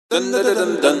Welcome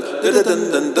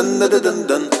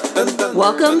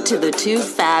to the Two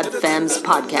Fab Femmes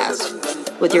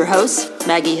podcast with your hosts,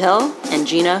 Maggie Hill and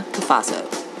Gina Cafasso.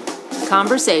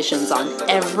 Conversations on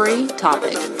every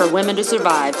topic for women to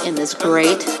survive in this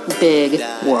great, big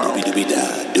world.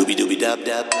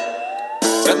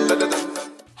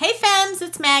 Hey Femmes,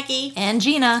 it's Maggie. And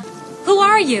Gina. Who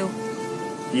are you?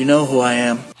 You know who I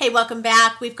am. Hey, welcome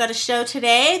back. We've got a show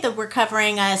today that we're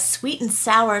covering sweet and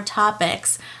sour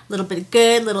topics. A little bit of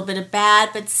good, a little bit of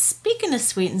bad. But speaking of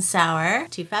sweet and sour,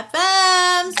 Two Fab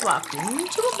Femmes, welcome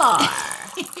to a bar.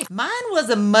 Mine was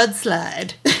a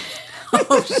mudslide.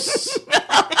 Oh, shit.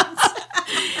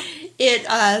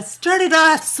 It started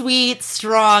off sweet,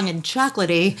 strong, and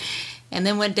chocolatey, and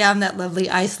then went down that lovely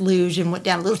ice luge and went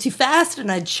down a little too fast, and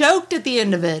I choked at the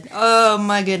end of it. Oh,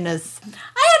 my goodness.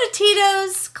 I had a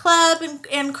Tito's Club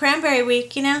and Cranberry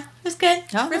Week, you know. It was good.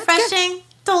 Oh, refreshing.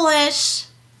 Delish.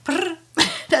 Brr.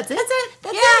 That's it?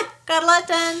 That's it. Got a lot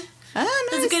done. Oh,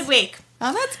 nice. It was a good week.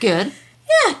 Oh, that's good.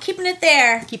 Yeah, keeping it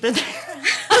there. Keep it there.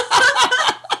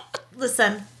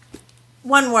 Listen,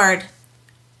 one word.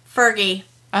 Fergie.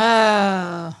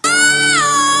 Oh.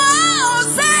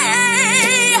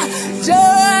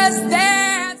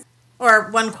 Or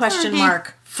one question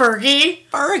mark. Fergie?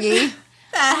 Fergie?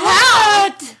 The hell?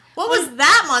 What? What was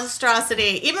that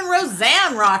monstrosity? Even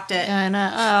Roseanne rocked it. I know.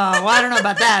 Oh, well, I don't know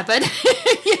about that, but...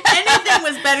 Anything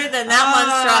was better than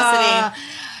that monstrosity.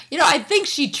 You know, I think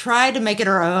she tried to make it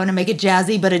her own and make it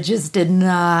jazzy, but it just did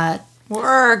not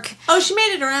work. Oh, she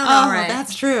made it her own, Oh, all right.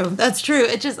 that's true. That's true.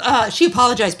 It just, she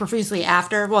apologized profusely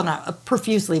after. Well, not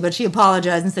profusely, but she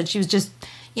apologized and said she was just,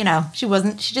 you know, she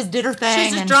just did her thing. She was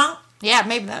just and, drunk? Yeah,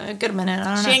 maybe that could have been it. I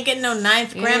don't know. She ain't getting no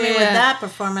ninth Grammy with that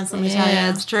performance, let me tell you.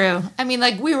 Yeah, it's true. I mean,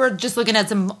 like, we were just looking at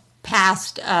some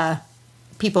past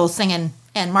people singing,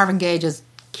 and Marvin Gaye just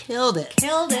killed it.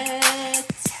 Killed it.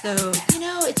 So, you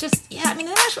know, it just, yeah, I mean,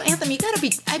 the national anthem, you gotta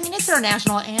be, I mean, it's our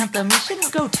national anthem. You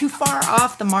shouldn't go too far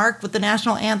off the mark with the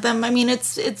national anthem. I mean,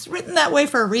 it's written that way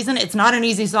for a reason. It's not an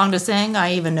easy song to sing.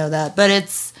 I even know that, but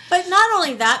it's... But not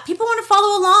only that, people want to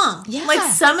follow along. Yeah. Like,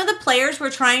 some of the players were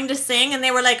trying to sing, and they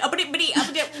were like, what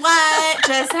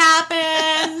just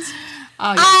happened?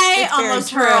 Oh, yeah, I it's very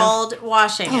almost true. hurled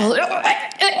washing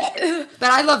it.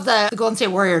 But I love the Golden State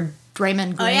Warrior,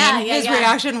 Draymond Green. yeah, His yeah.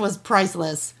 reaction was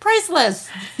priceless. Priceless.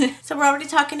 So we're already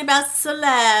talking about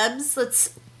celebs.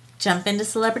 Let's jump into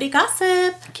celebrity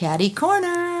gossip. Catty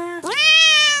Corner.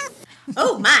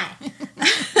 Oh, my.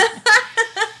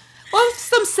 Well,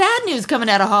 some sad news coming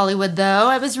out of Hollywood, though.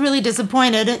 I was really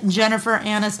disappointed. Jennifer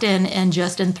Aniston and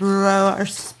Justin Theroux are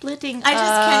splitting I just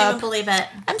up. can't even believe it.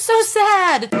 I'm so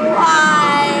sad.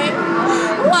 Why?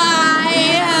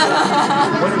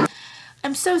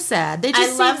 I'm so sad. They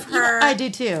just I love seem, you know, her. I do,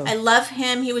 too. I love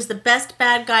him. He was the best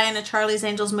bad guy in a Charlie's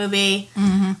Angels movie.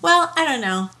 Mm-hmm. Well, I don't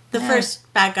know. The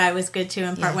first bad guy was good, too,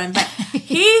 in part one. But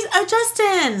he's a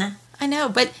Justin. I know,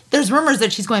 but there's rumors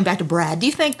that she's going back to Brad. Do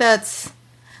you think that's...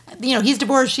 You know, he's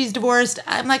divorced, she's divorced.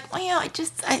 I'm like, well, yeah,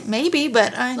 maybe,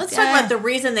 but... Let's talk about the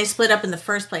reason they split up in the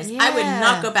first place. Yeah. I would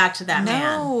not go back to that man.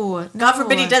 No. God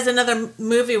forbid he does another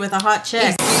movie with a hot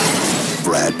chick.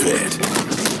 Brad Pitt.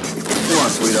 Come on,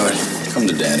 sweetheart. Come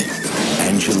to daddy.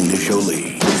 Angelina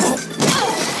Jolie.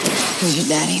 Who's your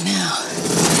daddy now?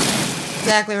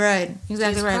 Exactly right. Exactly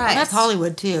Jesus right. Christ. And that's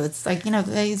Hollywood, too. It's like, you know,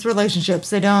 these relationships,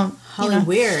 they don't... Holy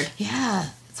weird. Yeah.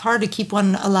 It's hard to keep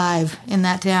one alive in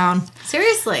that town.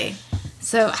 Seriously.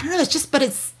 So, I don't know,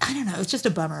 it's just a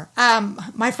bummer.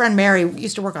 My friend Mary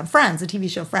used to work on Friends, the TV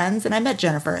show Friends, and I met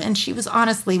Jennifer, and she was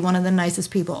honestly one of the nicest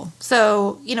people.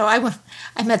 So, you know, I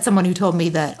met someone who told me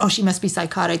that, oh, she must be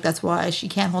psychotic, that's why she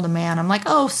can't hold a man. I'm like,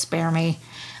 oh, spare me.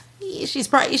 She's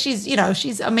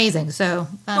amazing, so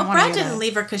I don't Well, wanna Brad hear didn't that.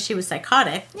 leave her because she was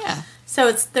psychotic. Yeah.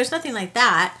 So there's nothing like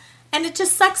that. And it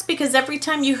just sucks because every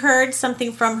time you heard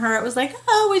something from her, it was like,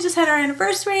 oh, we just had our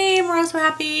anniversary and we're all so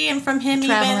happy. And from him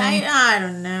Traveling. even, I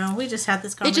don't know. We just had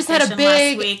this They just conversation had a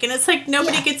big- last week. And it's like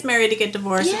nobody gets married to get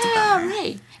divorced. It's a Yeah, bummer.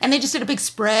 right. And they just did a big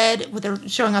spread with their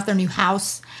showing off their new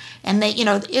house. And they, you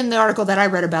know, in the article that I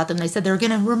read about them, they said they're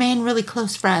going to remain really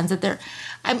close friends. That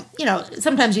you know,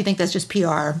 sometimes you think that's just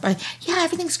PR, but yeah,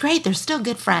 everything's great. They're still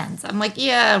good friends. I'm like,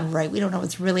 yeah, right. We don't know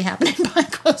what's really happening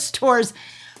behind closed doors.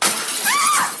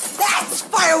 That's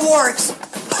fireworks!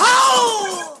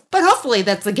 Oh! But hopefully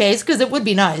that's the case, because it would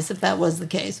be nice if that was the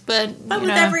case. But with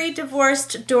every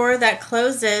divorced door that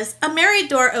closes, a married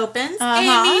door opens.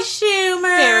 Amy Schumer.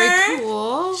 Very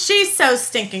cool. She's so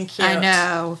stinking cute. I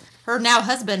know. Her now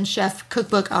husband, chef,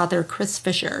 cookbook author Chris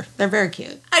Fisher. They're very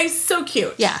cute. So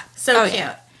cute. Yeah. So Oh, cute.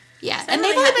 yeah. Yeah, So and I'm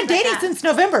they've really only been happy about dating that. since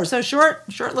November, so short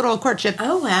little courtship.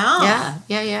 Oh, wow.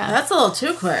 Yeah. That's a little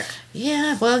too quick.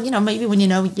 Yeah, well, maybe when you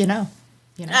know, you know.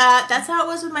 That's how it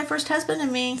was with my first husband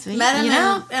and me. See? Met him You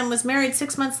know? and was married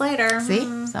 6 months later. See?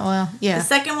 So, well, yeah. The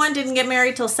second one didn't get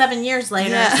married till 7 years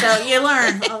later, Yeah. so you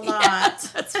learn a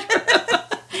lot.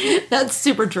 That's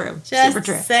super true. Just super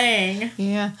true. saying.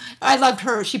 Yeah. I loved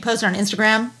her. She posted on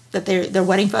Instagram that their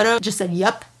wedding photo just said,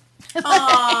 yup.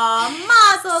 Aw,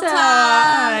 mazel So tov.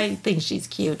 I think she's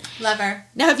cute. Love her.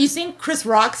 Now, have you seen Chris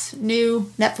Rock's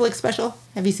new Netflix special?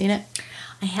 Have you seen it?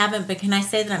 I haven't, but can I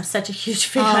say that I'm such a huge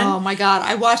fan? Oh, my God.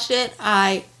 I watched it.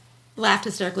 I laughed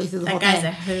hysterically through the whole That guy's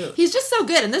thing. a hoot. He's just so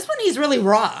good. And this one, he's really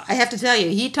raw, I have to tell you.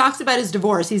 He talks about his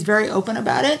divorce. He's very open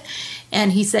about it.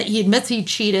 And he admits he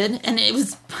cheated. And it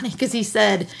was funny because he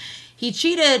said he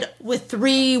cheated with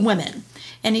 3 women.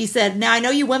 And he said, now I know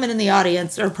you women in the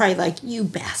audience are probably like, you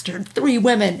bastard, 3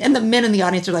 women. And the men in the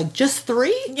audience are like, just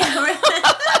 3? Yeah, right.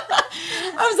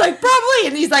 I was like, probably.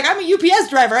 And he's like, I'm a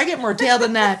UPS driver. I get more tail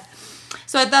than that.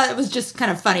 So I thought it was just kind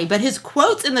of funny. But his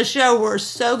quotes in the show were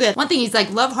so good. One thing, he's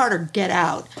like, love hard or get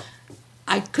out.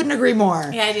 I couldn't agree more.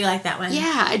 Yeah, I do like that one.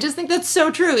 Yeah, I just think that's so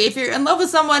true. If you're in love with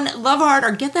someone, love hard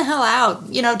or get the hell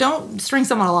out. Don't string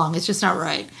someone along. It's just not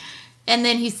right. And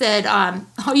then he said,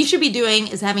 all you should be doing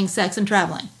is having sex and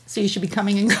traveling. So you should be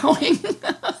coming and going.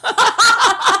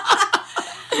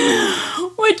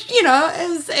 Which,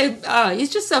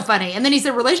 he's just so funny. And then he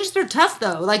said, relationships are tough,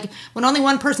 though. Like, when only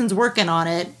one person's working on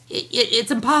it, it's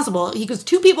impossible. He goes,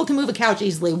 2 people can move a couch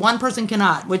easily. 1 person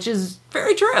cannot, which is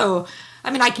very true.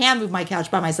 I mean, I can move my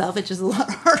couch by myself. It's just a lot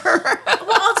harder.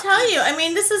 Well, I'll tell you. I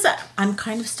mean, I'm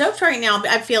kind of stoked right now.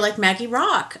 I feel like Maggie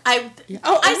Rock. I said a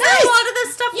lot of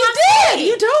this stuff You last did. night.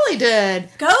 You totally did.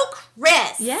 Go,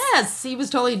 Chris. Yes, he was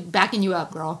totally backing you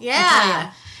up, girl. Yeah. I'll tell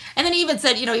ya. And then he even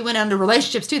said, he went into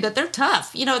relationships too, that they're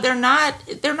tough. They're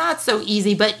not so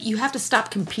easy, but you have to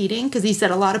stop competing, because he said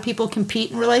a lot of people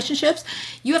compete in relationships.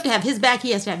 You have to have his back,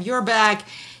 he has to have your back.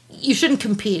 You shouldn't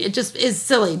compete. It just is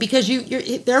silly, because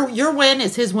your win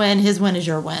is his win is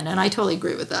your win, and I totally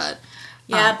agree with that.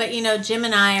 Yeah, but Jim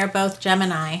and I are both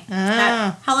Gemini.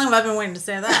 How long have I been waiting to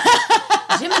say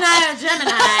that? Jim and I are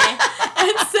Gemini.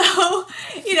 And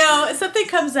so, something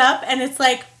comes up and it's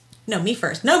like, no, me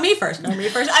first.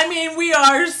 I mean, we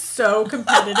are so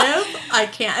competitive. I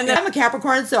can't. And then, I'm a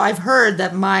Capricorn, so I've heard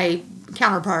that my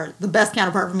counterpart, the best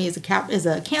counterpart for me is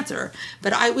a Cancer,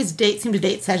 but I always seem to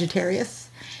date Sagittarius.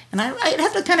 And I'd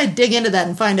have to kind of dig into that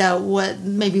and find out what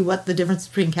the difference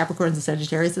between Capricorns and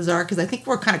Sagittarius are, because I think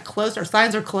we're kind of close. Our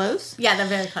signs are close. yeah, they're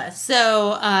very close.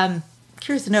 So,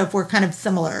 curious to know if we're kind of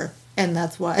similar, and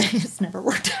that's why it's never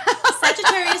worked out.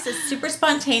 Sagittarius is super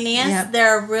spontaneous. Yep.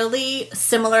 They're really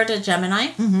similar to Gemini.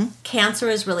 Mm-hmm. Cancer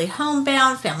is really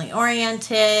homebound, family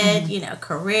oriented,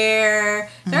 career.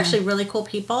 They're actually really cool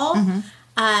people.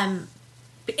 Mm-hmm.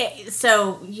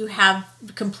 So you have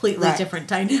completely different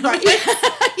dynamics.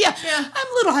 Yeah, I'm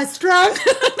a little high strung.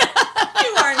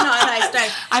 You are not high strung.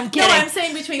 I'm kidding. No, I'm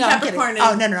saying between No, I'm Capricorn kidding.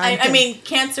 and... Oh, no, I mean,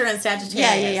 Cancer and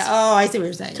Sagittarius. Yeah. Oh, I see what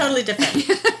you're saying. Totally different.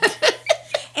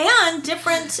 And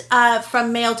different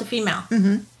from male to female.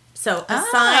 Mm-hmm. So a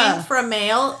sign for a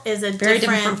male is a Very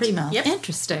different from female. Yep.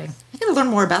 Interesting. I got to learn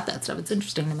more about that stuff. It's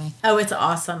interesting to me. Oh, it's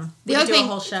awesome. The We other could do thing, a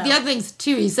whole show. the other things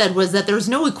too, he said, was that there's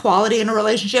no equality in a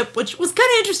relationship, which was kind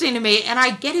of interesting to me. And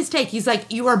I get his take. He's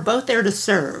like, you are both there to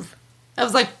serve. I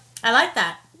was like, I like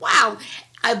that. wow.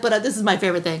 But this is my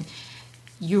favorite thing.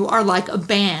 You are like a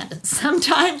band.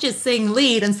 Sometimes you sing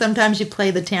lead and sometimes you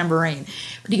play the tambourine.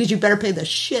 But he goes, you better play the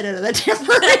shit out of the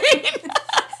tambourine.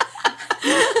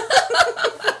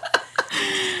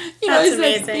 That's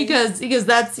amazing. Because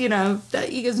that's, he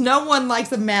goes, no one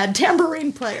likes a mad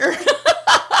tambourine player.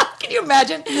 Can you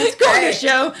imagine? Going to a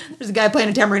show, there's a guy playing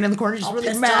a tambourine in the corner, just really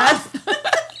pissed mad.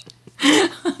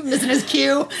 Missing his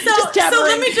cue. So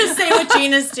let me just say what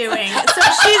Gina's doing. So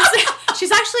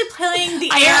she's actually playing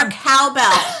the air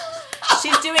cowbell.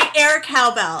 She's doing air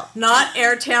cowbell, not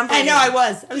air tambourine. I know, I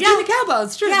was doing the cowbell.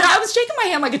 It's true. Yeah. I was shaking my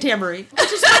hand like a tambourine.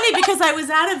 Which is funny because I was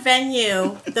at a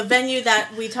venue, the venue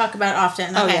that we talk about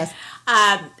often. Oh, yes.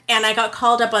 And I got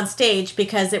called up on stage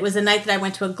because it was a night that I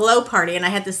went to a glow party and I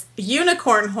had this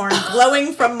unicorn horn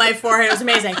glowing from my forehead. It was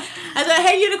amazing. I said,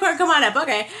 hey, unicorn, come on up.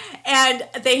 Okay. And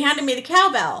they handed me the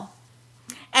cowbell.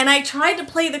 And I tried to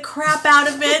play the crap out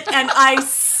of it and I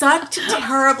sucked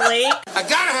terribly. I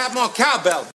gotta have more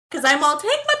cowbell. Because I'm all, take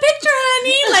my picture,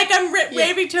 honey. Like I'm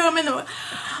waving to him.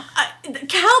 The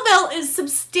cowbell is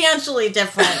substantially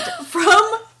different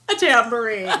from a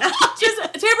tambourine. Just a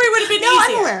tambourine would have been easier.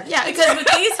 I'm aware. Yeah, because with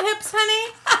these hips,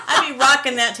 honey, I'd be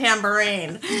rocking that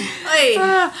tambourine. Oy.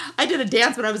 I did a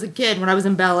dance when I was a kid, when I was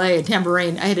in ballet, a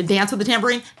tambourine. I had to dance with the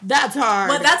tambourine. That's hard.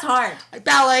 Well, that's hard. A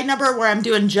ballet number where I'm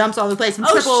doing jumps all over the place and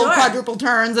quadruple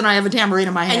turns, and I have a tambourine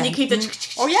in my hand. And you keep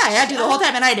the... Oh, yeah, I had to do the whole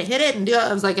time, and I had to hit it and do it.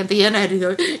 I was like, at the end, I had to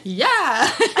go,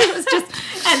 yeah. It was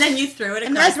just... And then you threw it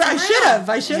across And I should have.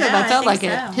 I should have. Yeah, I felt like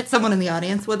think so. it. Hit someone in the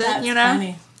audience with it, That's you know?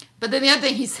 funny. But then the other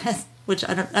thing he says, which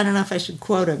I don't know if I should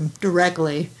quote him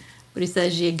directly, but he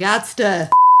says, you gots to...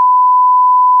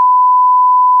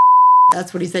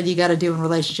 That's what he said you got to do in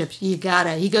relationships. You got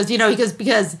to. He goes,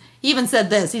 because he even said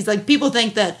this. He's like, people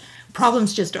think that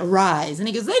problems just arise. And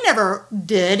he goes, they never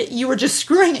did. You were just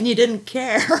screwing and you didn't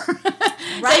care.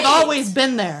 Right. They've always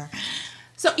been there.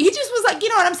 So he just was like,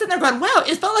 and I'm sitting there going, wow,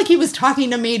 it felt like he was talking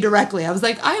to me directly. I was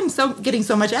like, I am getting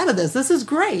so much out of this. This is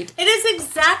great. It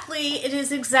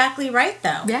is exactly right,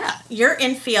 though. Yeah. You're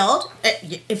in field.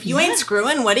 If you ain't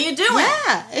screwing, what are you doing?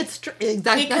 Yeah, it's true.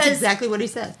 Exactly. That's exactly what he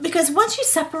said. Because once you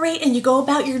separate and you go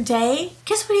about your day,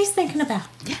 guess what he's thinking about?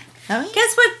 Yeah. Oh, yeah.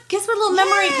 Guess what little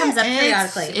memory comes up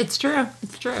periodically? It's true.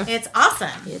 It's true. It's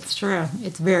awesome. It's true.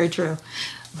 It's very true.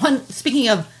 Speaking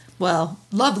of, love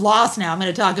lost now, I'm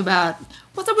going to talk about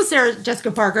what's up with Sarah Jessica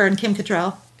Parker and Kim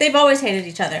Cattrall. They've always hated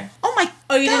each other. Oh my!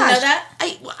 Oh, you didn't know that?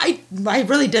 I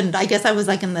really didn't. I guess I was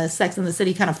like in the Sex and the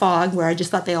City kind of fog where I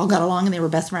just thought they all got along and they were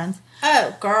best friends.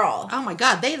 Oh, girl. Oh my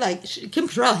God! They Kim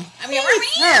Cattrall. I mean,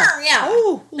 yeah.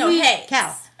 Oh no, hey,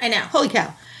 cow! I know. Holy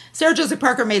cow! Sarah Jessica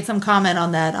Parker made some comment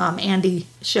on that Andy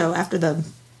show after the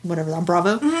whatever on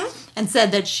Bravo, and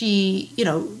said that she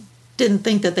didn't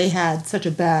think that they had such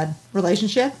a bad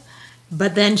relationship.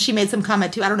 But then she made some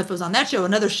comment too. I don't know if it was on that show,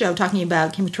 another show talking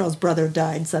about Kim Cattrall's brother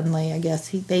died suddenly. I guess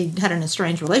they had an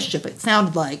estranged relationship. It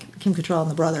sounded like Kim Cattrall and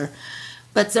the brother.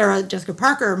 But Sarah Jessica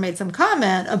Parker made some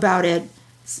comment about it,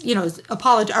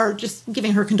 or just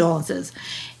giving her condolences.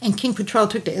 And Kim Cattrall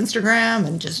took to Instagram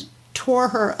and just tore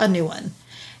her a new one.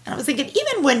 And I was thinking,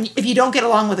 even if you don't get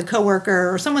along with a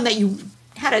coworker or someone that you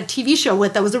had a TV show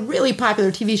with that was a really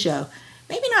popular TV show,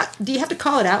 maybe not. Do you have to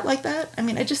call it out like that? I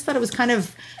mean, I just thought it was kind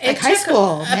of like high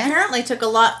school. Apparently took a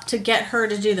lot to get her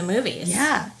to do the movies.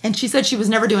 Yeah. And she said she was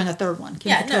never doing a third one.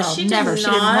 Kim Cattrall, she did never. She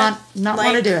didn't want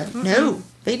to do it. Mm-mm. No.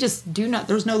 They just do not.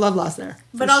 There's no love lost there.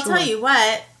 But I'll tell you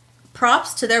what.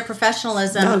 Props to their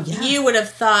professionalism. Oh, yeah. You would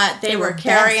have thought they were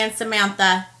Carrie and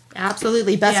Samantha.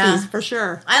 Absolutely. Besties, for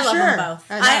sure. I love them both.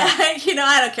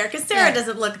 I don't care. Because Sarah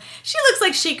Yeah. she looks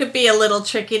like she could be a little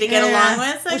tricky to get along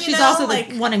with. So, well, she's also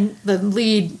the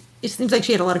lead. It seems like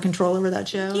she had a lot of control over that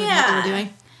show. And what they were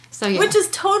doing. So, yeah. Which is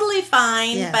totally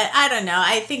fine. Yeah. But I don't know.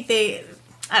 I think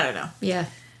I don't know. Yeah.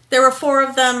 There were 4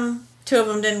 of them. 2 of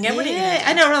them didn't get. What are you gonna do?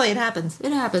 I know, really, it happens.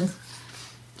 It happens.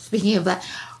 Speaking of that,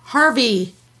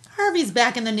 Harvey's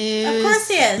back in the news. Of course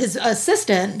he is. His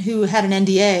assistant, who had an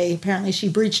NDA, apparently she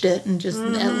breached it and just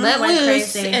let went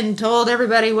loose crazy. and told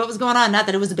everybody what was going on. Not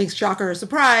that it was a big shocker or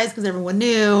surprise, because everyone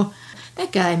knew.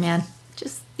 That guy, man,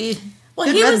 just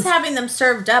Well, he was having them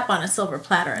served up on a silver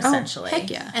platter, essentially. heck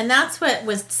yeah. And that's what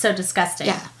was so disgusting.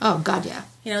 Yeah. Oh, God, yeah.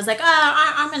 It was like,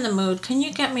 I'm in the mood. Can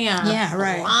you get me a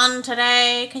blonde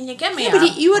today? Can you get me a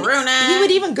brunette? He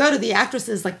would even go to the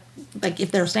actresses, like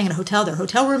if they're staying in a hotel, their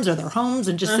hotel rooms or their homes,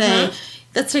 and just say,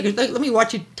 let me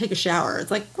watch you take a shower. It's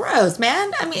like, gross,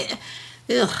 man. I mean,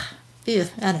 ugh,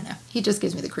 I don't know. He just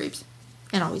gives me the creeps,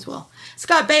 and always will.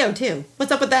 Scott Baio, too.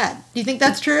 What's up with that? Do you think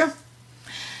that's true?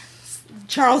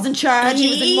 Charles in charge. He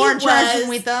was more in charge than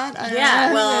we thought.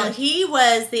 Yeah, well, he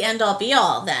was the end-all,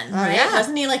 be-all then, right? Yeah.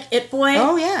 Wasn't he like It Boy?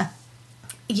 Oh, yeah.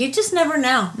 You just never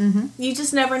know. Mm-hmm. You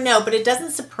just never know. But it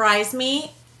doesn't surprise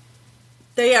me.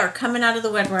 They are coming out of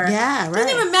the woodwork. Yeah, right. It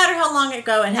doesn't even matter how long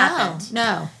ago it happened.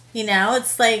 No.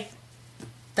 It's like,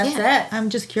 that's it. I'm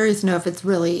just curious to know if it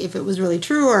was really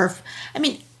true, or if, I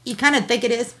mean, you kind of think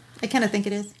it is. I kind of think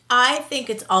it is. I think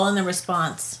it's all in the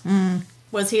response.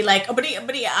 Was he like,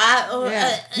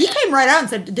 He came right out and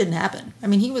said it didn't happen. I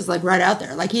mean, he was like right out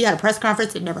there. Like, he had a press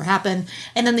conference, it never happened.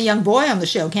 And then the young boy on the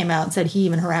show came out and said he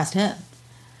even harassed him.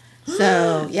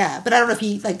 So, yeah. But I don't know if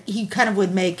he kind of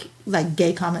would make like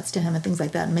gay comments to him and things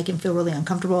like that and make him feel really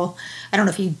uncomfortable. I don't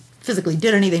know if he physically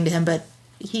did anything to him, but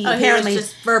he apparently he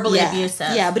was just verbally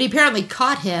abusive. Yeah, but he apparently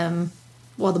caught him.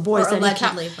 Well, the boy said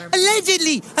allegedly.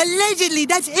 Allegedly,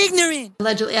 that's ignorant.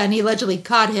 And he allegedly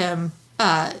caught him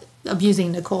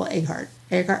abusing Nicole Eggert.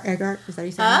 Eggert, is that what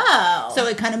you said? Oh. So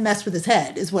it kind of messed with his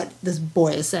head, is what this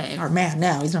boy is saying. Or man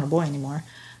now, he's not a boy anymore.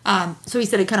 So he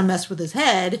said it kind of messed with his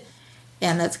head,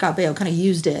 and that Scott Baio kind of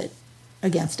used it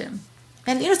against him.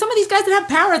 And, some of these guys that have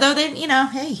power, though,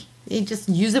 they just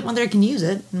use it when they can use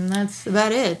it, and that's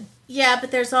about it. Yeah,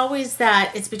 but there's always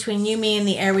that, it's between you, me, and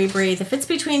the air we breathe. If it's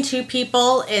between 2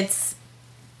 people, it's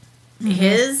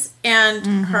his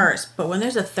and hers. But when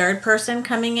there's a third person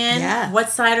coming in, what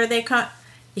side are they?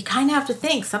 You kind of have to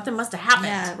think something must have happened.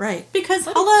 Yeah, right. Because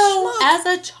hello, as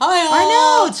a child, I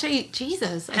know.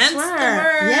 Jesus, I Hence swear.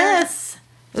 the word. Yes.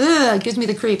 Ugh, it gives me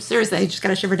the creeps. Seriously, I just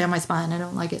got a shiver down my spine. I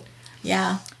don't like it.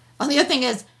 Yeah. Well, the other thing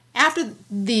is, after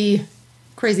the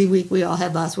crazy week we all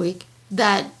had last week,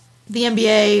 that the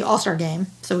NBA All-Star Game,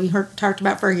 so we talked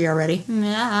about Fergie already.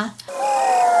 Yeah.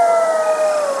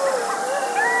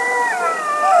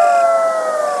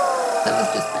 That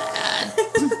was just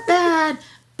bad. Bad.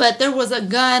 But there was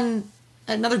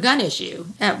another gun issue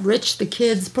at Rich the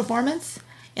Kid's performance.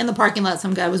 In the parking lot,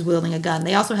 some guy was wielding a gun.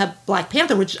 They also have Black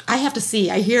Panther, which I have to see.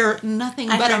 I hear nothing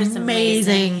but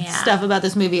amazing stuff about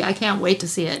this movie. I can't wait to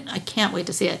see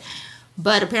it.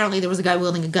 But apparently there was a guy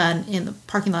wielding a gun in the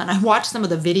parking lot. And I watched some of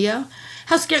the video.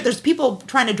 How scared. There's people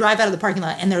trying to drive out of the parking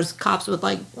lot, and there's cops with,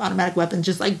 like, automatic weapons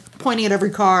just, like, pointing at every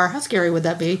car. How scary would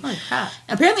that be? Holy crap.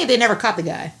 Apparently they never caught the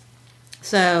guy.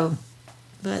 So,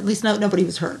 but at least nobody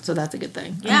was hurt, so that's a good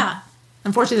thing. Yeah.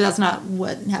 Unfortunately, that's not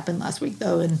what happened last week,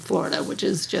 though, in Florida, which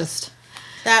is just...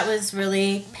 That was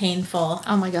really painful.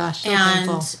 Oh, my gosh, so and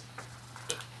painful.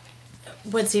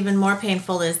 What's even more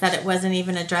painful is that it wasn't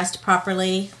even addressed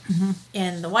properly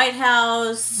in the White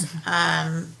House.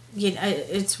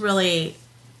 It's really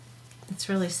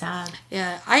sad.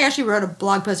 Yeah, I actually wrote a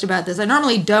blog post about this. I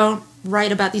normally don't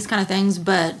write about these kind of things,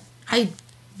 but I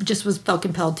just felt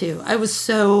compelled to. I was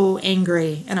so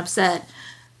angry and upset.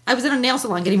 I was in a nail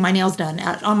salon getting my nails done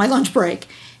on my lunch break,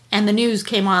 and the news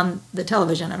came on the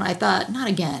television, and I thought, not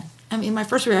again. I mean, my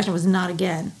first reaction was, not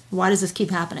again. Why does this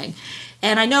keep happening?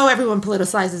 And I know everyone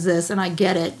politicizes this, and I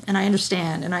get it, and I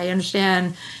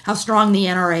understand how strong the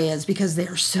NRA is, because they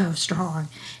are so strong,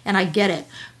 and I get it.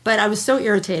 But I was so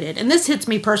irritated, and this hits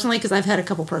me personally because I've had a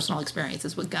couple personal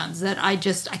experiences with guns that I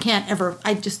just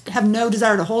have no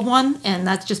desire to hold one, and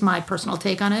that's just my personal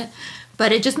take on it.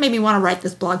 But it just made me want to write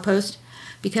this blog post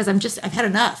because I've had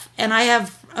enough. And I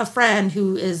have a friend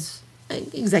who is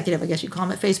executive, I guess you'd call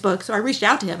him, at Facebook. So I reached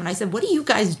out to him and I said, what are you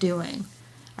guys doing?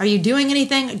 Are you doing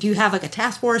anything? Do you have like a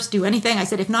task force? Do anything? I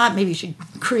said, if not, maybe you should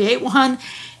create one.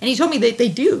 And he told me that they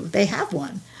do. They have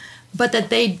one. But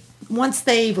that once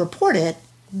they report it,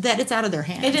 that it's out of their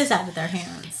hands. It is out of their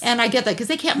hands. And I get that because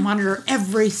they can't monitor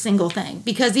every single thing.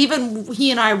 Because even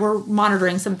he and I were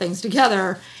monitoring some things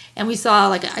together, and I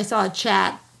saw a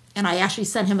chat, and I actually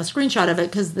sent him a screenshot of it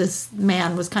because this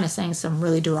man was kind of saying some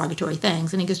really derogatory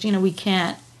things. And he goes, Gina, we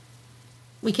can't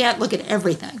look at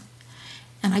everything.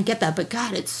 And I get that, but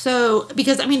God, it's so,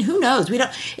 because I mean, who knows?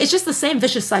 It's just the same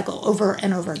vicious cycle over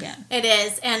and over again. It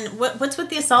is. And what's with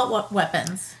the assault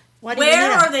weapons?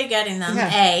 Where are they getting them?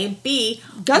 Yeah. A, B.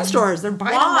 Gun stores. They're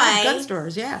buying them Why? at gun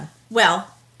stores, yeah. Well,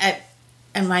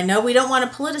 and I know we don't want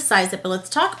to politicize it, but let's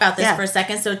talk about this for a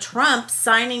second. So Trump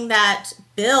signing that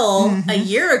bill a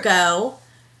year ago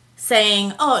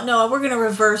saying, oh, no, we're going to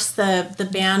reverse the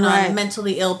ban on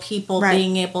mentally ill people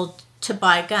being able to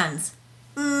buy guns.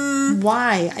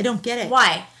 Why? I don't get it.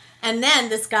 Why? And then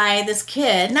this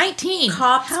kid, 19.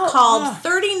 Cops called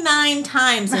 39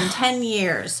 times in 10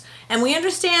 years. And we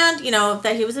understand,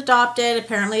 that he was adopted.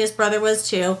 Apparently his brother was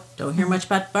too. Don't hear much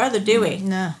about brother, do we?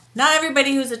 No. Not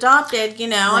everybody who's adopted,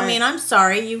 Right. I mean, I'm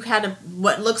sorry. You had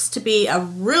what looks to be a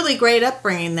really great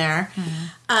upbringing there.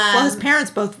 Well, his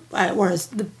parents both,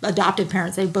 the adopted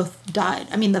parents, they both died.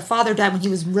 I mean, the father died when he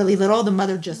was really little. The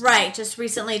mother just died. Just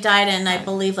recently died in, I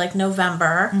believe, like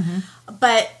November.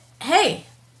 But, hey,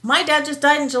 my dad just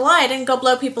died in July. I didn't go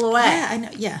blow people away. Yeah, I know.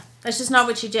 Yeah. That's just not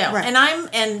what you do. Right.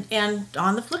 And and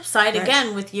on the flip side,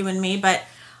 again, with you and me, but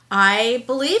I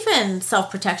believe in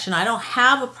self-protection. I don't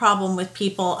have a problem with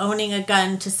people owning a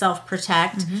gun to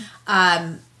self-protect.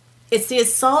 It's the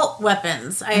assault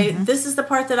weapons. This is the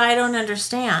part that I don't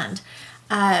understand.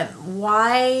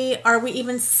 Why are we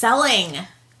even selling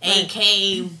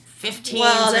AK-15s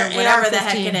or whatever the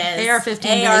heck it is?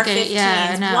 AR-15s. AR-15s.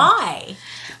 Yeah, I know. Why?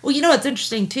 Well, it's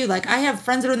interesting, too. Like, I have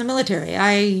friends that are in the military.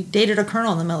 I dated a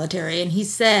colonel in the military, and he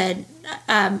said,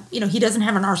 he doesn't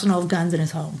have an arsenal of guns in his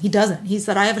home. He doesn't. He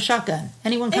said, I have a shotgun.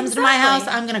 Anyone comes to my house,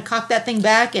 I'm going to cock that thing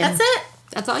back. And that's it.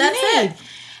 That's all you need.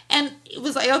 And it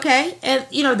was like, okay. And,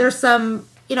 there's some,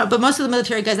 but most of the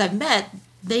military guys I've met,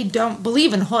 they don't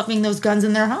believe in having those guns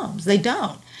in their homes. They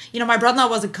don't. My brother-in-law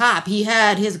was a cop. He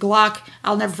had his Glock,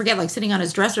 I'll never forget, like sitting on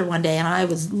his dresser one day, and I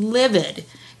was livid.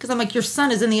 Because I'm like, your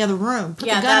son is in the other room. Put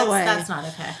the gun away. That's not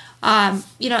okay. And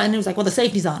he was like, well, the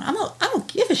safety's on. I don't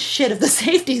give a shit if the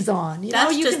safety's on.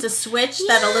 That's just a switch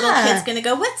that a little kid's going to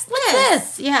go, what's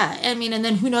this? Yeah. I mean, and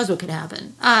then who knows what could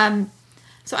happen.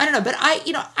 So I don't know. But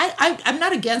I'm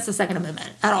not against the Second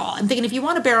Amendment at all. I'm thinking if you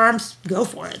want to bear arms, go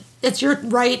for it. It's your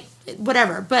right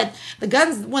whatever. But the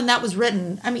guns, when that was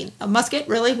written, I mean, a musket,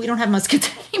 really? We don't have muskets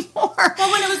anymore.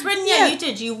 Well, when it was written, you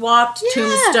did. You walked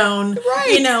Tombstone,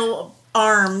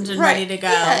 armed and ready to go.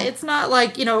 Yeah, it's not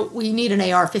like, we need an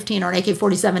AR-15 or an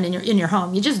AK-47 in your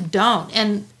home. You just don't.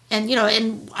 And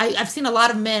I've seen a lot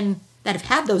of men that have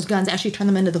had those guns actually turn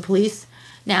them into the police.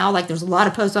 Now, like, there's a lot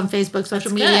of posts on Facebook,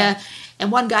 social media,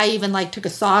 and one guy even, like, took a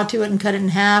saw to it and cut it in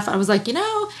half. I was like,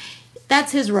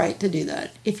 that's his right to do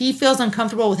that. If he feels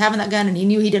uncomfortable with having that gun and he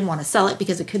knew he didn't want to sell it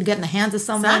because it could get in the hands of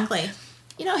someone. Exactly.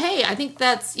 Hey, I think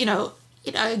that's,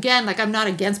 again, like, I'm not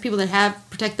against people that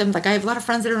protect them. Like, I have a lot of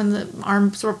friends that are in the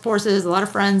armed forces, a lot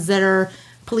of friends that are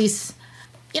police.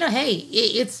 Hey,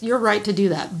 it's your right to do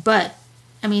that. But,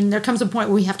 I mean, there comes a point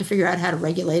where we have to figure out how to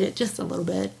regulate it just a little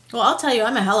bit. Well, I'll tell you,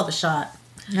 I'm a hell of a shot.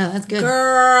 Yeah, that's good.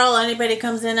 Girl, anybody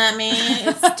comes in at me,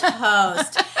 it's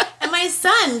toast. And my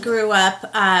son grew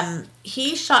up,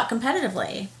 he shot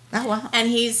competitively. Oh, wow. And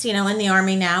he's, in the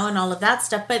Army now and all of that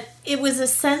stuff. But it was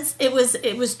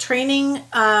it was training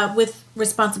with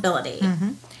responsibility.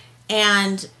 Mm-hmm.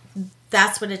 And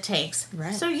that's what it takes.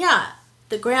 Right. So, yeah,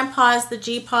 the grandpas, the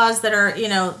G-paws that are,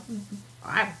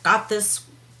 I've got this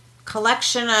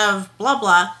collection of blah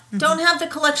blah, don't have the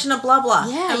collection of blah blah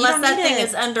unless that thing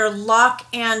is under lock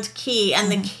and key,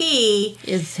 and the key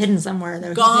is hidden somewhere.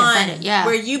 There gone, you can't find it. Yeah,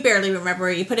 where you barely remember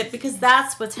where you put it, because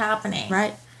that's what's happening.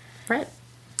 Right.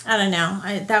 I don't know.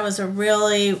 That was a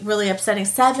really, really upsetting.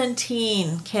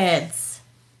 17 kids.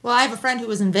 Well, I have a friend who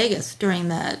was in Vegas during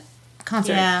that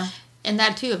concert. Yeah. And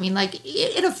that too. I mean, like,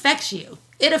 it affects you.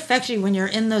 It affects you when you're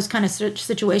in those kind of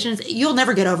situations. You'll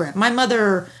never get over it. My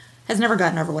mother has never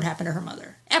gotten over what happened to her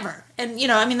mother, ever. And,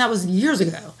 that was years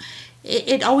ago.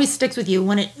 It always sticks with you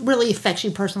when it really affects you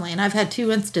personally. And I've had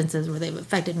 2 instances where they've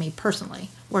affected me personally,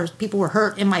 where people were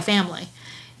hurt in my family.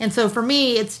 And so for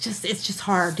me, it's just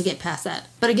hard to get past that.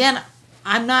 But again,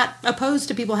 I'm not opposed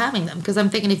to people having them, because I'm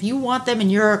thinking if you want them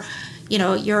and you're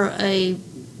a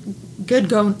good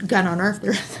gun owner,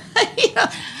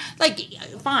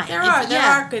 fine. There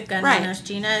are good gun owners,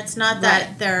 Gina. It's not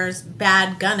that there's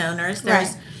bad gun owners.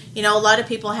 There's, a lot of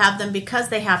people have them because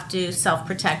they have to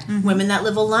self-protect. Mm-hmm. Women that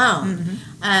live alone.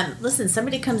 Mm-hmm. Listen,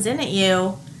 somebody comes in at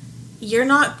you, you're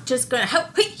not just going to,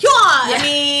 I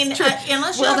mean,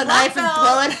 unless you wield a knife and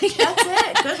throw it. That's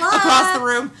it. Good luck. Across the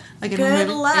room. Like good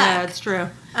luck. Yeah, it's true.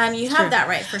 You have that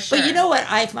right for sure. But you know what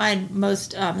I find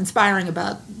most inspiring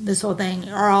about this whole thing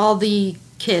are all the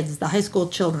kids, the high school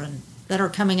children that are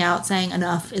coming out saying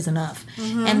enough is enough.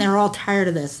 Mm-hmm. And they're all tired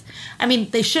of this. I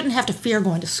mean, they shouldn't have to fear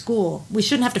going to school. We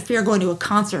shouldn't have to fear going to a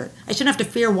concert. I shouldn't have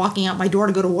to fear walking out my door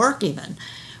to go to work even.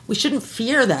 We shouldn't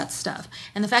fear that stuff.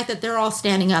 And the fact that they're all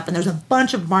standing up, and there's a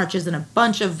bunch of marches and a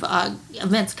bunch of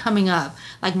events coming up,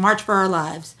 like March for Our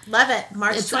Lives. Love it.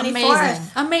 March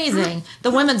 24th. Amazing.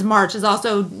 The Women's March is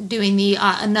also doing the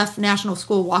Enough National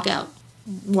School Walk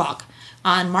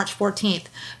on March 14th.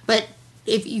 But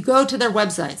if you go to their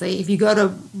websites, if you go to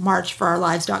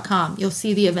marchforourlives.com, you'll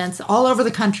see the events all over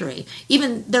the country.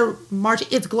 Even their march,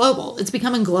 it's global. It's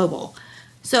becoming global.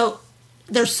 So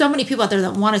there's so many people out there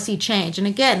that want to see change. And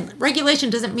again, regulation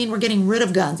doesn't mean we're getting rid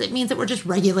of guns. It means that we're just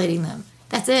regulating them.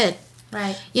 That's it.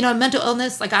 Right. Mental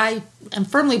illness, like I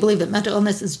firmly believe that mental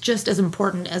illness is just as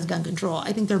important as gun control.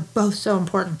 I think they're both so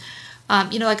important.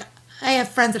 Like I have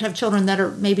friends that have children that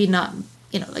are maybe not,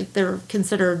 like they're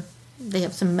considered, they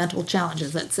have some mental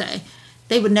challenges, let's say.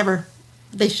 They should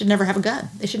never have a gun.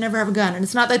 They should never have a gun. And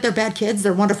it's not that they're bad kids,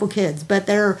 they're wonderful kids, but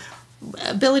their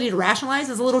ability to rationalize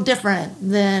is a little different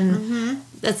than,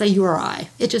 let's say, you or I.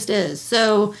 It just is.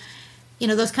 So,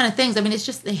 those kind of things, I mean, it's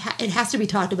just, it has to be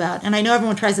talked about. And I know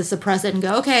everyone tries to suppress it and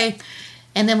go, okay.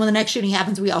 And then when the next shooting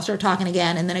happens, we all start talking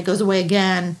again. And then it goes away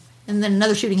again. And then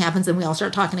another shooting happens and we all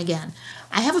start talking again.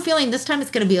 I have a feeling this time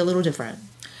it's going to be a little different.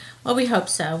 Well, we hope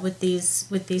so with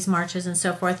these marches and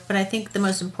so forth. But I think the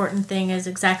most important thing is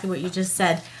exactly what you just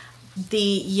said. The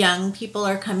young people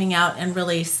are coming out and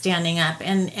really standing up.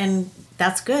 And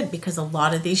that's good, because a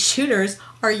lot of these shooters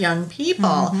are young people.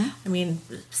 Mm-hmm. I mean,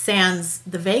 sans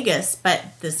the Vegas,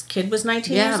 but this kid was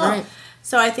 19 years old. Right.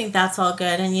 So I think that's all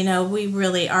good. And, we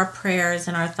really, our prayers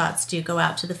and our thoughts do go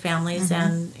out to the families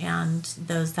and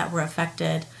those that were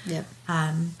affected. Yep.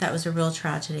 That was a real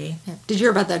tragedy. Yep. Did you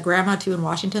hear about that grandma, too, in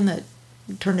Washington that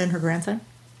turned in her grandson?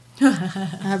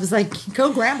 I was like,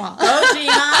 go grandma. Go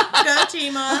Gina. Go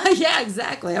Gina. Yeah,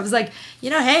 exactly. I was like,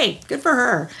 hey, good for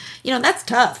her. That's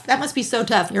tough. That must be so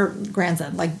tough. Your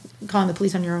grandson, like calling the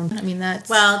police on your own. I mean, that's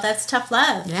tough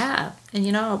love. Yeah.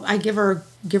 And, I give her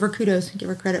kudos, give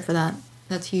her credit for that.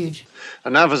 That's huge.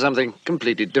 And now for something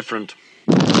completely different.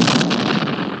 As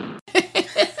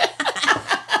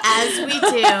we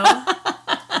do.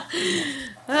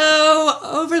 Oh,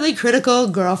 overly critical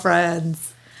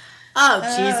girlfriends. Oh,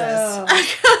 Jesus.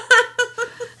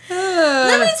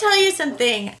 Let me tell you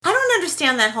something. I don't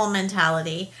understand that whole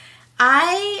mentality.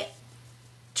 I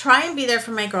try and be there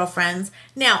for my girlfriends.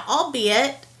 Now,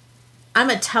 albeit, I'm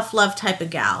a tough love type of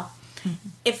gal.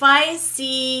 If I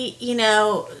see,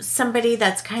 somebody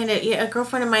that's kind of, a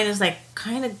girlfriend of mine is like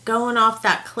kind of going off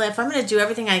that cliff, I'm going to do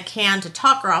everything I can to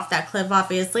talk her off that cliff,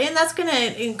 obviously. And that's going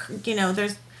to,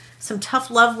 there's some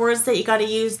tough love words that you got to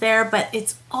use there, but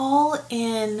it's all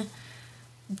in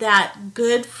that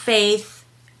good faith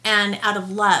and out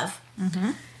of love.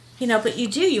 Mm-hmm. But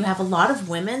you have a lot of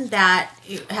women that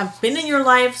have been in your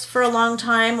lives for a long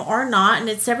time or not, and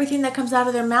it's everything that comes out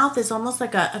of their mouth is almost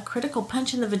like a critical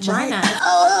punch in the vagina. Right.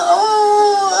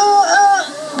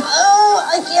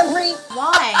 I can't breathe.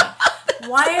 Why?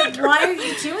 Why are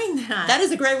you doing that? That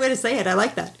is a great way to say it. I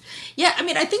like that. Yeah, I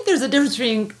mean, I think there's a difference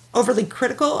between overly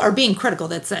critical, or being critical,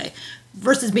 let's say,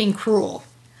 versus being cruel.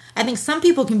 I think some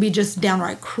people can be just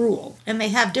downright cruel, and they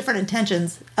have different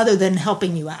intentions other than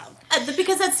helping you out.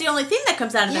 Because that's the only thing that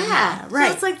comes out of their mouth. Right.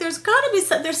 So it's like there's got to be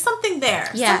there's something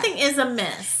there. Yeah. Something is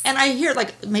amiss. And I hear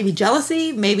like maybe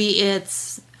jealousy, maybe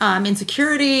it's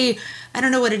insecurity. I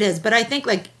don't know what it is, but I think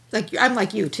like I'm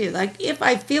like you too. Like if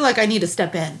I feel like I need to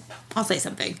step in, I'll say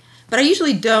something. But I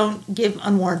usually don't give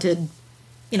unwarranted,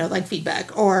 like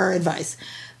feedback or advice.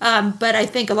 But I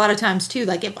think a lot of times too,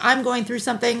 like if I'm going through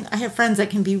something, I have friends that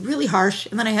can be really harsh,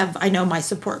 and then I know my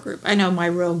support group. I know my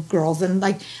real girls, and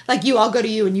like you, I'll go to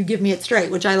you and you give me it straight,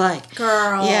 which I like.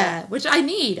 Girl. Yeah, which I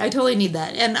need. I totally need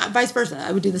that. And vice versa.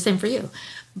 I would do the same for you.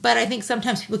 But I think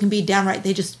sometimes people can be downright,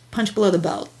 they just punch below the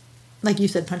belt. Like you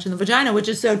said, punch in the vagina, which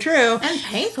is so true. And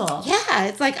painful. Yeah,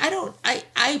 it's like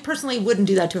I personally wouldn't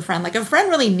do that to a friend. Like if a friend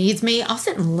really needs me, I'll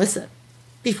sit and listen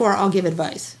before I'll give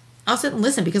advice. I'll sit and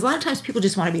listen, because a lot of times people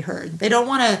just want to be heard. They don't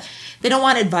want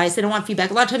advice. They don't want feedback.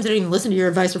 A lot of times they don't even listen to your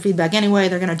advice or feedback anyway.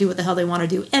 They're going to do what the hell they want to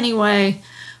do anyway.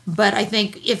 But I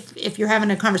think if you're having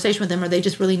a conversation with them, or they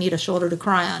just really need a shoulder to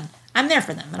cry on, I'm there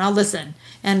for them and I'll listen.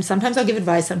 And sometimes I'll give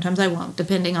advice, sometimes I won't,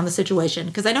 depending on the situation,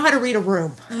 because I know how to read a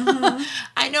room. Mm-hmm.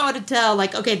 I know how to tell,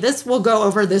 like, okay, this will go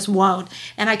over, this won't.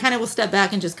 And I kind of will step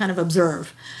back and just kind of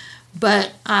observe.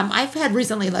 But I've had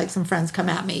recently, like, some friends come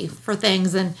at me for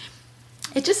things, and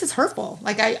it just is hurtful.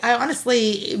 Like, I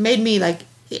honestly, it made me, like,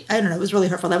 I don't know, it was really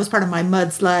hurtful. That was part of my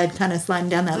mudslide, kind of sliding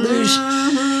down that luge.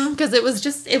 Because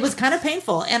it was kind of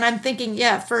painful. And I'm thinking,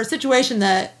 yeah, for a situation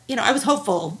that, I was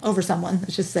hopeful over someone,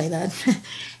 let's just say that. And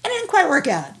it didn't quite work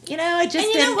out. It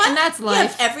just didn't. And that's life. You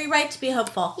have every right to be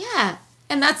hopeful. Yeah.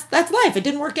 And that's life. It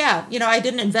didn't work out. I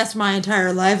didn't invest my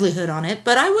entire livelihood on it,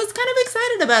 but I was kind of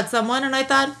excited about someone, and I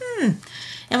thought,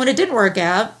 And when it didn't work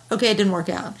out, okay, it didn't work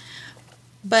out.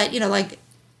 But, like,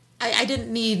 I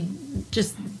didn't need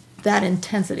just that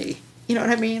intensity. You know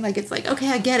what I mean? Like, it's like, okay,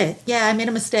 I get it. Yeah, I made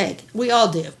a mistake. We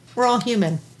all do. We're all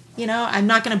human. I'm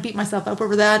not going to beat myself up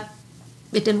over that.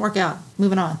 It didn't work out.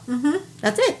 Moving on. Mm-hmm.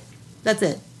 That's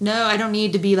it. No, I don't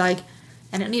need to be like,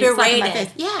 I don't need to slap in my face.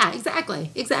 Yeah,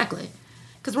 exactly.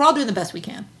 Because we're all doing the best we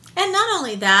can. And not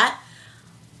only that,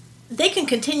 they can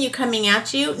continue coming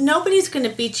at you. Nobody's going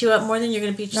to beat you up more than you're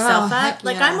going to beat yourself up.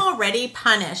 Like, I'm already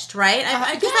punished, right?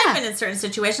 Because I've been in certain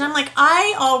situations. I'm like,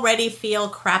 I already feel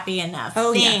crappy enough.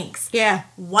 Oh, thanks. Yeah.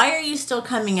 Why are you still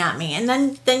coming at me? And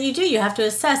then you have to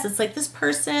assess. It's like, this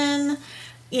person,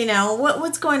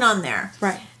 what's going on there?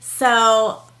 Right.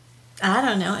 So, I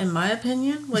don't know. In my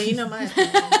opinion, well, you know my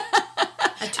opinion.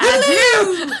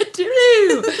 I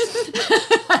do.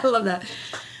 I love that.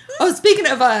 Oh, speaking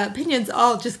of opinions,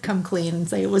 I'll just come clean and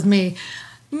say it was me.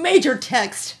 Major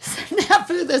text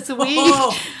snafu this week.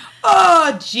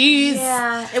 Oh, jeez.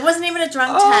 Yeah, it wasn't even a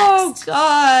drunk text. Oh,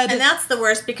 God. And that's the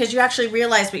worst, because you actually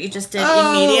realize what you just did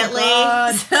immediately.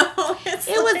 God. So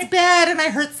it was bad, and I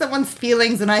hurt someone's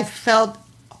feelings, and I felt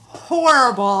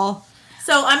horrible.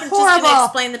 So I'm just going to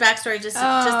explain the backstory just a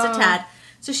tad.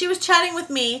 So she was chatting with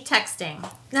me, texting.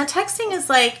 Now, texting is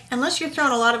like, unless you're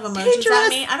throwing a lot of emotions at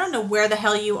me, I don't know where the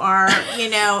hell you are,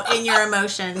 in your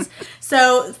emotions.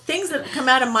 So things that come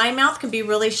out of my mouth can be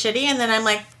really shitty, and then I'm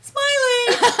like,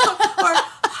 smiling, or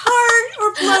heart,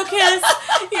 or blow kiss,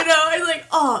 it's like,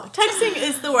 texting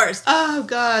is the worst. Oh,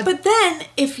 God. But then,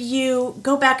 if you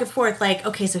go back and forth, like,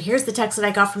 okay, so here's the text that I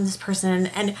got from this person,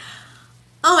 and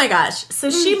oh my gosh.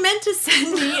 So she meant to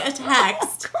send me a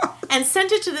text and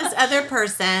sent it to this other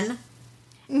person,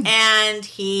 and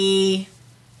he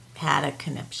had a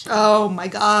conniption. Oh my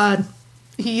God.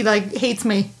 He hates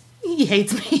me. He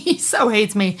hates me. He so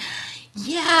hates me.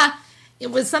 Yeah.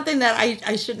 It was something that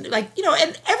I shouldn't, and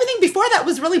everything before that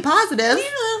was really positive.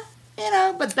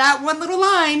 but that one little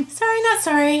line. Sorry, not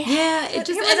sorry. Yeah, it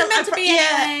just wasn't meant to be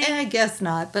anyway. I guess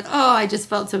not. But I just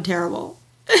felt so terrible.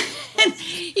 And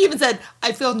he even said,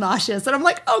 I feel nauseous. And I'm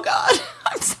like, oh God,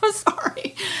 I'm so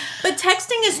sorry. But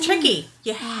texting is tricky.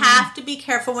 You have to be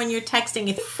careful when you're texting.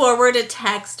 If you forward a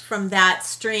text from that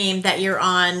stream that you're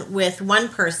on with one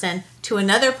person to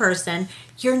another person,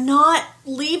 you're not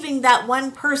leaving that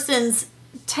one person's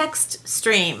text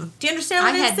stream. Do you understand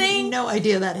what I'm saying? I had no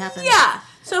idea that happened. Yeah.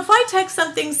 So if I text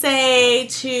something, say,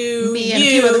 to me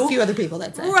and a few other people,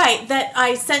 that's it. Right, that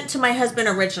I sent to my husband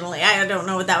originally. I don't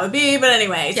know what that would be, but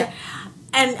anyway. Yeah.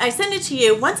 And I send it to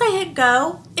you. Once I hit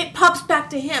go, it pops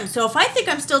back to him. So if I think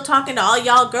I'm still talking to all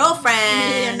y'all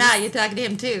girlfriends. You're not. You're talking to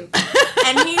him too.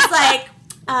 And he's like,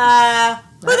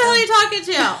 who the hell are you talking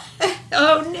to?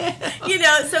 Oh, no.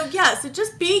 So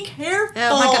just be careful.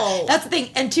 Oh, my God. That's the thing.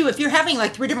 And, two, if you're having,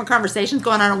 3 different conversations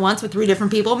going on at once with 3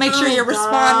 different people, make sure you're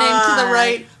responding to the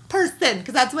right person.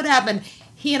 Because that's what happened.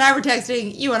 He and I were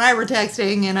texting, you and I were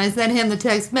texting, and I sent him the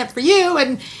text meant for you,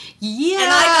 and yeah.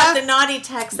 And I got the naughty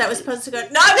text that was supposed to go,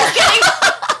 no, I'm just kidding.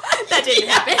 That didn't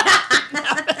happen.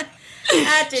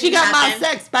 That didn't She got happen. my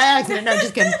sex by accident. No,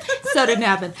 just kidding. So it didn't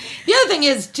happen. The other thing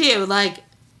is, too,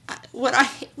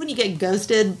 when you get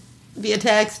ghosted via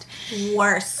text,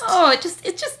 worst. Oh, it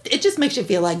just makes you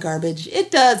feel like garbage. It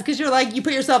does, because you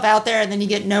put yourself out there and then you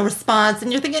get no response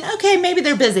and you're thinking, okay, maybe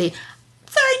they're busy.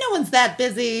 Sorry, no one's that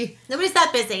busy. Nobody's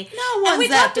that busy. No one's And we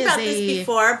that talked about this busy.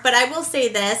 before, but I will say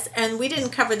this, and we didn't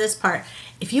cover this part.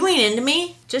 If you ain't into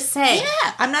me, just say.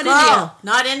 Yeah, I'm not Girl, into you.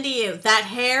 Not into you. That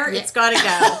hair, it's got to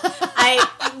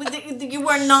go. You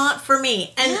are not for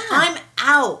me. And I'm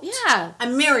out. Yeah.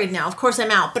 I'm married now. Of course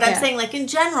I'm out. But I'm saying, in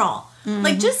general,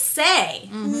 just say,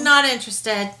 not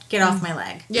interested, get off my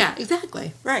leg. Yeah,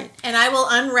 exactly. Right. And I will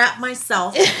unwrap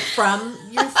myself from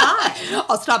your thigh.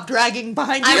 I'll stop dragging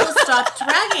behind you. I will stop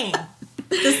dragging.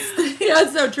 Yeah,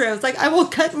 it's so true. It's like, I will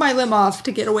cut my limb off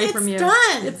to get away from you. It's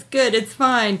done. It's good. It's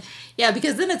fine. Yeah,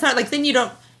 because then it's hard. Then you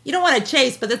don't want to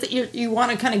chase, but that's you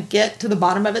want to kind of get to the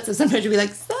bottom of it. So sometimes you'll be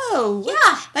like, a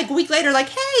week later,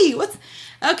 hey, what's...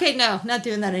 Okay, no, not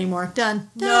doing that anymore.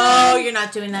 Done. No, you're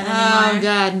not doing that anymore. Oh,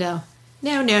 God, no.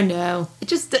 No.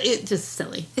 It's just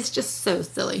silly. It's just so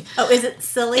silly. Oh, is it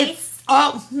silly?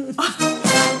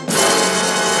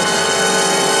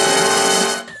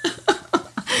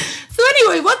 So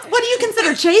anyway, what do you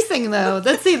consider chasing, though?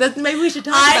 Let's see. Maybe we should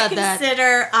talk about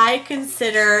that. I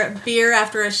consider beer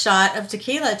after a shot of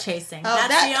tequila chasing. Oh,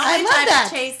 That's the only type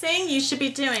of chasing you should be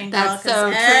doing, girl. That's so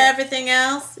true. Everything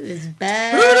else is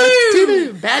bad.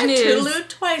 Toodaloo. Bad news. Toodaloo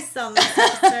twice on this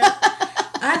episode.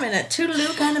 I'm in a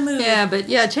toodaloo kind of mood. Yeah, but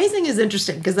chasing is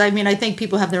interesting because I think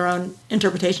people have their own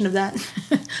interpretation of that.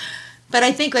 But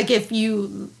I think if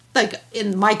you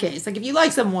in my case, if you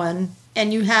like someone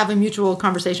and you have a mutual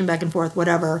conversation back and forth,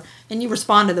 whatever, and you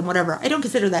respond to them, whatever, I don't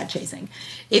consider that chasing.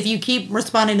 If you keep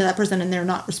responding to that person and they're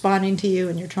not responding to you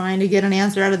and you're trying to get an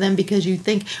answer out of them because you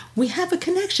think, we have a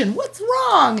connection, what's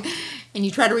wrong? And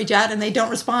you try to reach out and they don't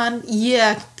respond,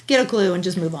 get a clue and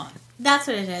just move on. That's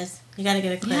what it is. You got to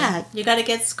get a clue. Yeah. You got to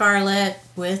get Scarlet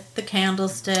with the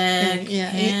candlestick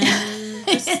and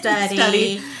the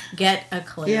study. Get a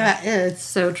clue. Yeah, it's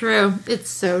so true. It's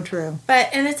so true.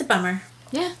 And it's a bummer.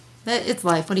 Yeah. It's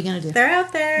life. What are you going to do? They're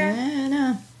out there. I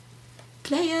know.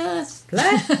 Players.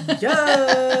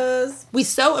 Players. We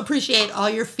so appreciate all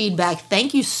your feedback.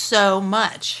 Thank you so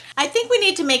much. I think we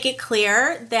need to make it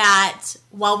clear that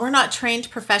while we're not trained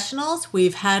professionals,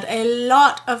 we've had a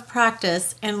lot of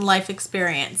practice and life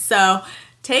experience. So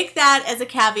take that as a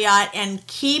caveat and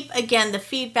keep, again, the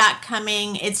feedback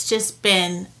coming. It's just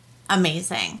been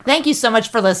amazing. Thank you so much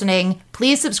for listening.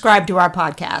 Please subscribe to our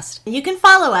podcast. You can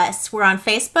follow us. We're on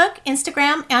Facebook,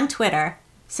 Instagram, and Twitter.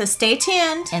 So stay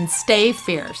tuned. And stay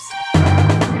fierce.